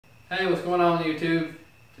Hey, what's going on YouTube?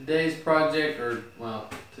 Today's project,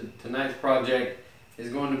 tonight's project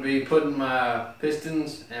is going to be putting my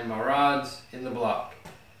pistons and my rods in the block.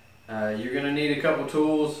 You're going to need a couple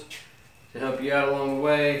tools to help you out along the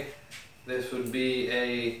way. This would be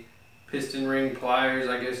a piston ring pliers,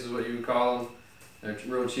 I guess is what you would call them. They're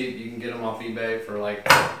real cheap. You can get them off eBay for like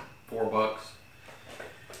 $4.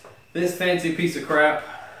 This fancy piece of crap,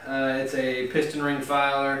 it's a piston ring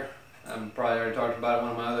filer. I've probably already talked about it in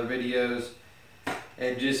one of my other videos.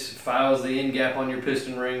 It just files the end gap on your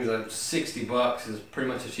piston rings. $60 is pretty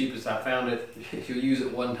much the cheapest I found it. You'll use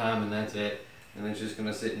it one time and that's it. And it's just going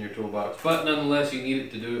to sit in your toolbox. But nonetheless, you need it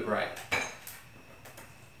to do it right.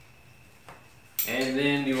 And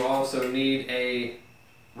then you also need a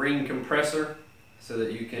ring compressor so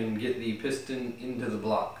that you can get the piston into the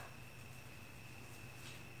block.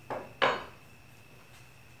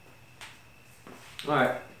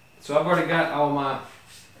 Alright, so I've already got all my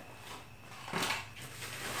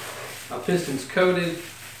pistons coated.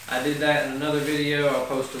 I did that in another video. I'll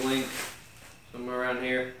post a link somewhere around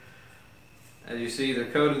here. As you see,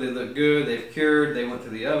 they're coated, they look good, they've cured, they went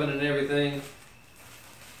through the oven and everything.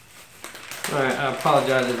 Alright, I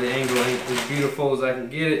apologize if the angle ain't as beautiful as I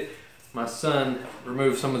can get it. My son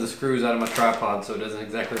removed some of the screws out of my tripod so it doesn't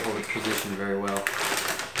exactly hold its position very well.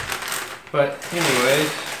 But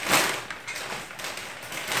anyways,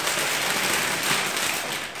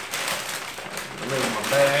 remove my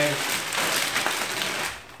bag.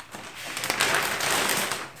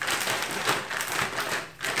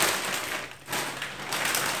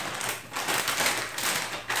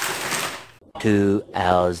 Two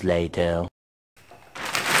hours later.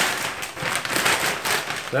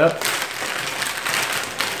 Up.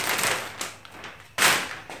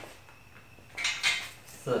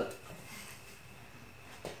 So,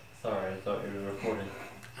 sorry, I thought you were recording.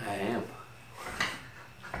 I am.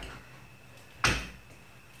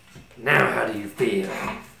 Now how do you feel?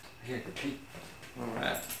 Here, repeat.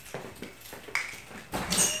 Alright.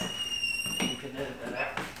 You can edit that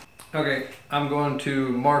out. Okay, I'm going to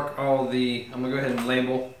mark I'm going to go ahead and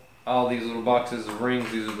label all these little boxes of rings.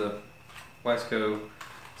 These are the Wesco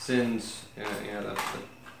Sins, the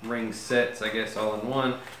ring sets, I guess, all in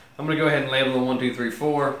one. I'm going to go ahead and label them 1, 2, 3,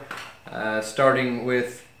 4, starting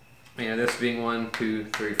with, this being 1, 2,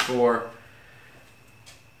 3, 4.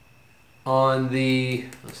 On the,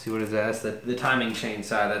 let's see, what is that? That's the timing chain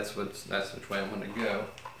side. That's which way I'm going to go.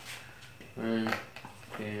 1,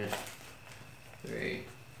 2, 3,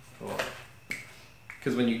 4.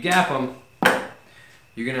 Because when you gap them,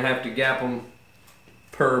 you're going to have to gap them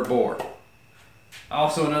per bore.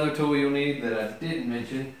 Also, another tool you'll need that I didn't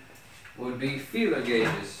mention would be feeler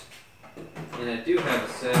gauges. And I do have a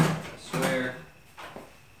set, I swear.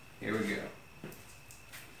 Here we go.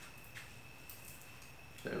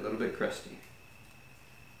 They're a little bit crusty.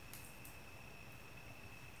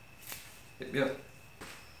 Yep.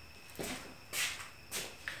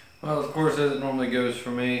 Well, of course, as it normally goes for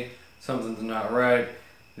me, something's not right.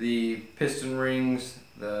 The piston rings,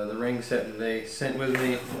 the ring set that they sent with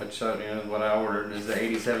me, which is what I ordered, is the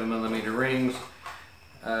 87mm rings.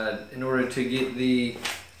 In order to get the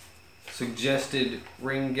suggested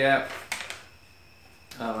ring gap,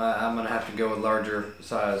 I'm going to have to go with larger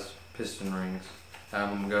size piston rings. I'm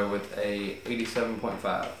going to go with a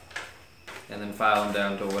 87.5 and then file them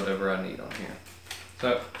down to whatever I need on here.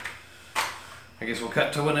 So, I guess we'll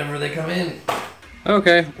cut to whenever they come in.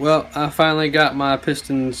 Okay, well, I finally got my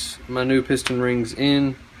pistons, my new piston rings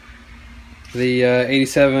in. The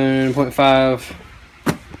 87.5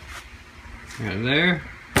 right there.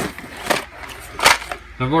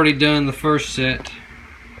 I've already done the first set,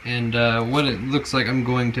 and what it looks like I'm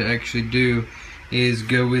going to actually do is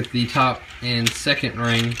go with the top and second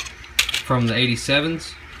ring from the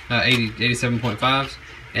 87.5s,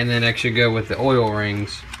 and then actually go with the oil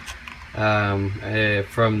rings from the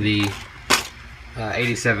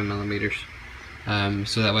 87mm.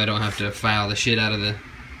 So that way I don't have to file the shit out of the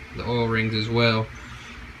oil rings as well,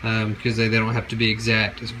 because they don't have to be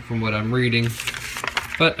exact from what I'm reading.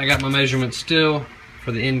 But I got my measurements still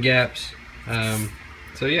for the end gaps.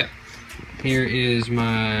 So yeah, here is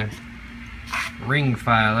my ring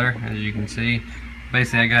filer. As you can see,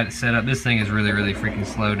 basically I got it set up. This thing is really freaking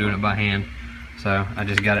slow doing it by hand, so I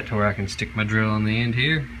just got it to where I can stick my drill on the end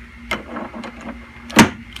here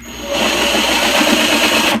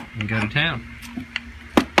and go to town.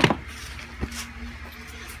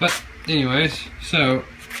 But anyways, so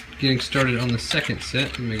getting started on the second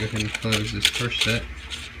set. Let me go ahead and close this first set.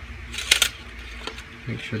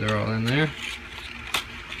 Make sure they're all in there.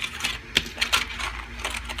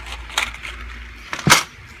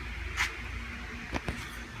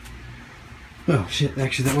 Oh shit,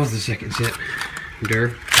 actually that was the second set.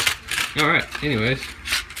 Alright, anyways.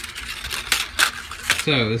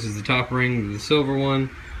 So this is the top ring, the silver one.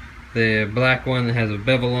 The black one that has a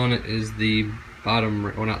bevel on it is the bottom,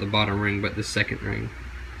 well not the bottom ring, but the second ring.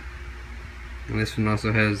 And this one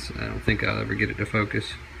also has, I don't think I'll ever get it to focus.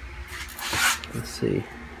 Let's see.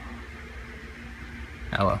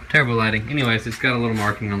 Oh well, terrible lighting. Anyways, it's got a little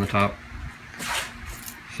marking on the top.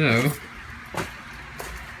 So,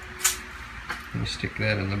 let me stick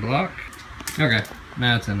that in the block. Okay,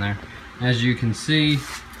 now it's in there. As you can see,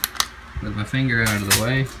 with my finger out of the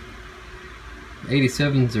way,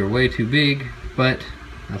 87s are way too big, but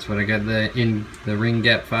that's what I got the ring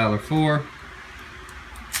gap filer for.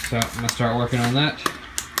 So I'm gonna start working on that.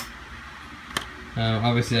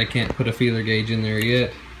 Obviously I can't put a feeler gauge in there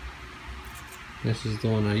yet. This is the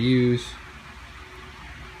one I use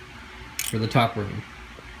for the top ring.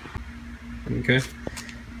 Okay.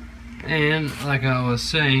 And like I was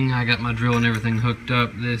saying, I got my drill and everything hooked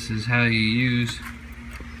up. This is how you use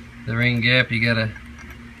the ring gap.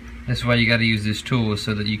 That's why you gotta use this tool,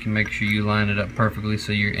 so that you can make sure you line it up perfectly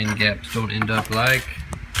so your end gaps don't end up like,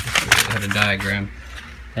 I had a diagram.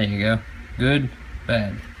 There you go. Good,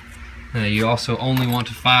 bad. Now you also only want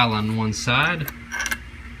to file on one side.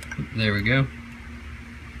 There we go.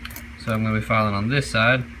 So I'm going to be filing on this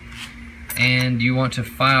side. And you want to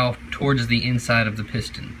file towards the inside of the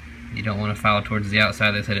piston. You don't want to file towards the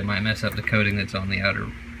outside. They said it might mess up the coating that's on the outer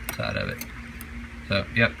side of it. So,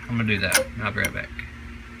 yep, I'm going to do that. I'll be right back.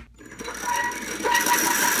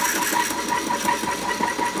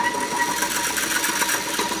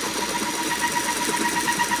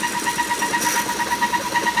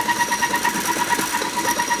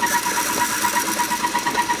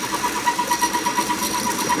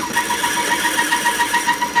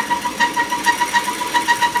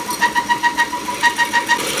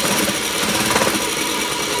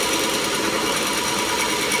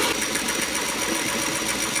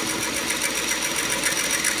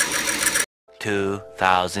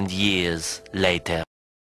 2,000 years later.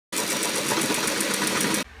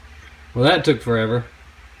 Well, that took forever.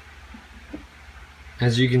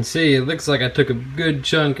 As you can see, it looks like I took a good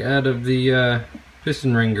chunk out of the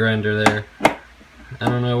piston ring grinder there. I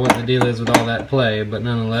don't know what the deal is with all that play, but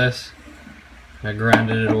nonetheless, I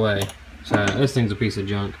grinded it away. So this thing's a piece of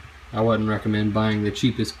junk. I wouldn't recommend buying the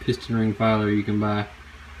cheapest piston ring filer you can buy.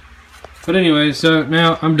 But anyway, so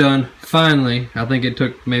now I'm done. Finally, I think it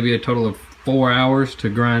took maybe a total of 4 hours to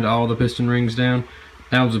grind all the piston rings down.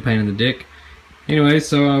 That was a pain in the dick. Anyway,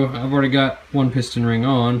 so I've already got one piston ring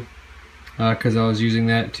on because I was using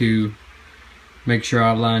that to make sure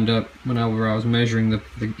I lined up whenever I was measuring the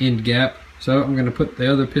end gap. So I'm going to put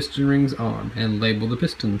the other piston rings on and label the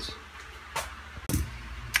pistons.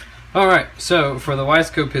 Alright, so for the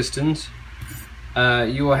Wiseco pistons,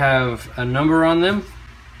 you will have a number on them.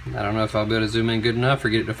 I don't know if I'll be able to zoom in good enough or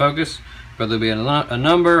get it to focus, but there'll be a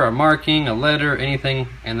number, a marking, a letter, anything,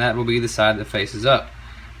 and that will be the side that faces up.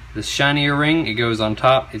 The shinier ring, it goes on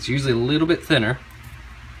top. It's usually a little bit thinner.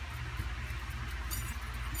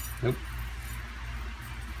 Nope.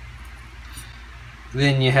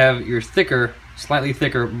 Then you have your thicker, slightly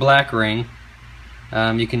thicker black ring.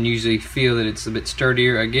 You can usually feel that it's a bit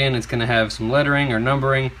sturdier. Again, it's going to have some lettering or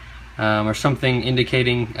numbering or something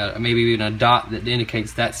indicating, maybe even a dot that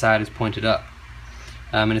indicates that side is pointed up.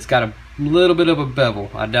 And it's got a little bit of a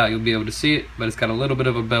bevel. I doubt you'll be able to see it, but it's got a little bit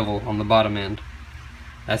of a bevel on the bottom end.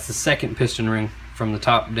 That's the second piston ring from the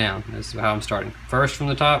top down. This is how I'm starting. First from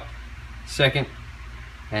the top, second,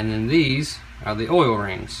 and then these are the oil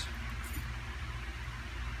rings.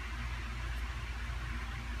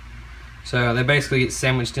 So they basically get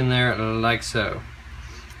sandwiched in there like so.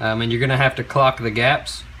 And you're going to have to clock the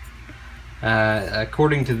gaps.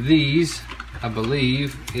 According to these, I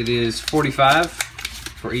believe it is 45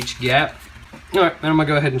 for each gap. Alright, then I'm going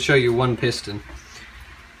to go ahead and show you one piston.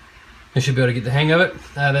 You should be able to get the hang of it.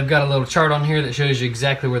 They've got a little chart on here that shows you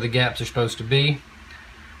exactly where the gaps are supposed to be.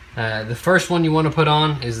 The first one you want to put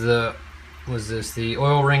on is the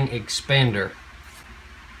oil ring expander.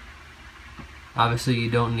 Obviously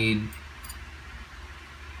you don't need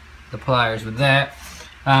the pliers with that.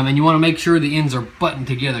 And you want to make sure the ends are buttoned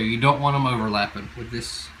together. You don't want them overlapping with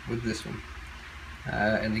this one.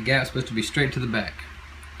 And the gap's supposed to be straight to the back.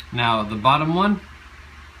 Now the bottom one,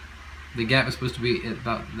 the gap is supposed to be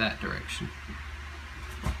about that direction.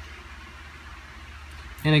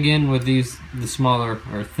 And again, with the smaller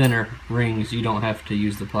or thinner rings, you don't have to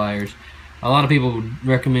use the pliers. A lot of people would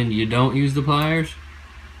recommend you don't use the pliers,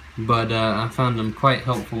 but I found them quite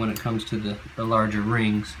helpful when it comes to the larger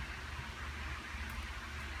rings.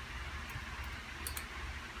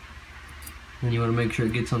 Then you want to make sure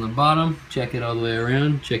it gets on the bottom, check it all the way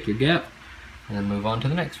around, check your gap, and then move on to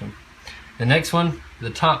the next one. The next one,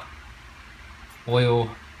 the top oil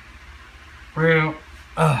ring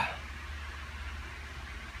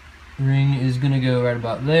is going to go right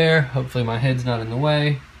about there. Hopefully my head's not in the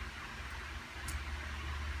way.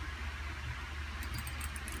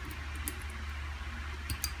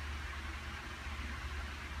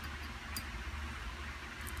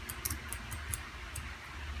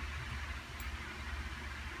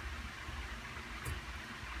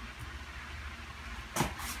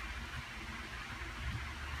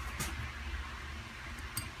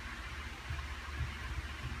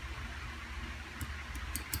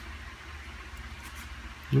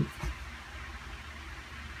 Nope.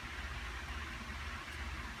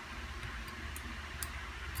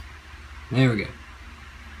 There we go.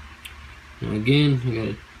 Now again, you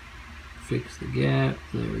gotta fix the gap.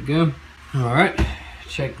 There we go. Alright,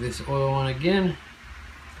 check this oil on again.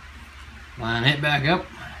 Line it back up.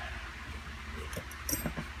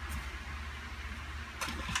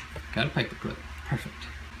 Gotta pick the clip. Perfect.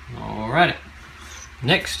 Alrighty.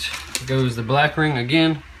 Next goes the black ring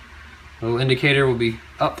again. The little indicator will be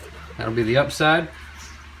up. That'll be the upside.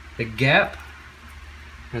 The gap,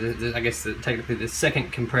 I guess technically the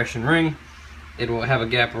second compression ring, it will have a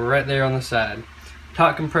gap right there on the side.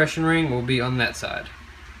 Top compression ring will be on that side.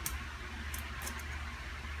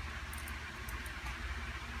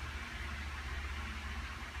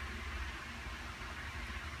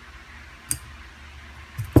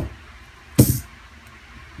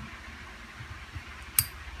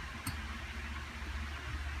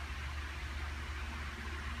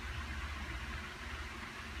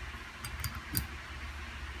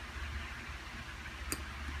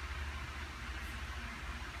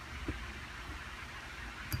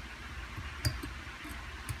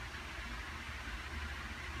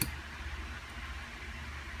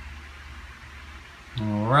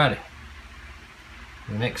 Alrighty.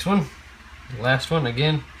 The next one, the last one,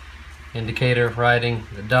 again, indicator, writing,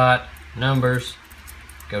 the dot, numbers,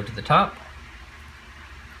 go to the top.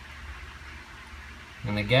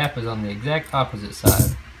 And the gap is on the exact opposite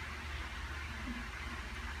side.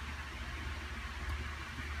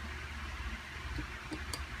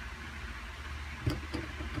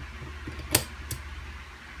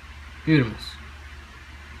 Beautiful.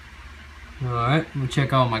 Alright, I'm going to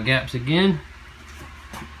check all my gaps again.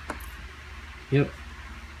 Yep.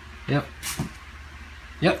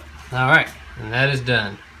 Alright, and that is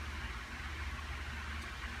done.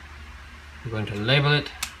 I'm going to label it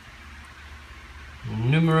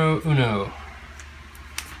Numero Uno.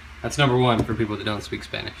 That's number 1 for people that don't speak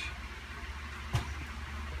Spanish.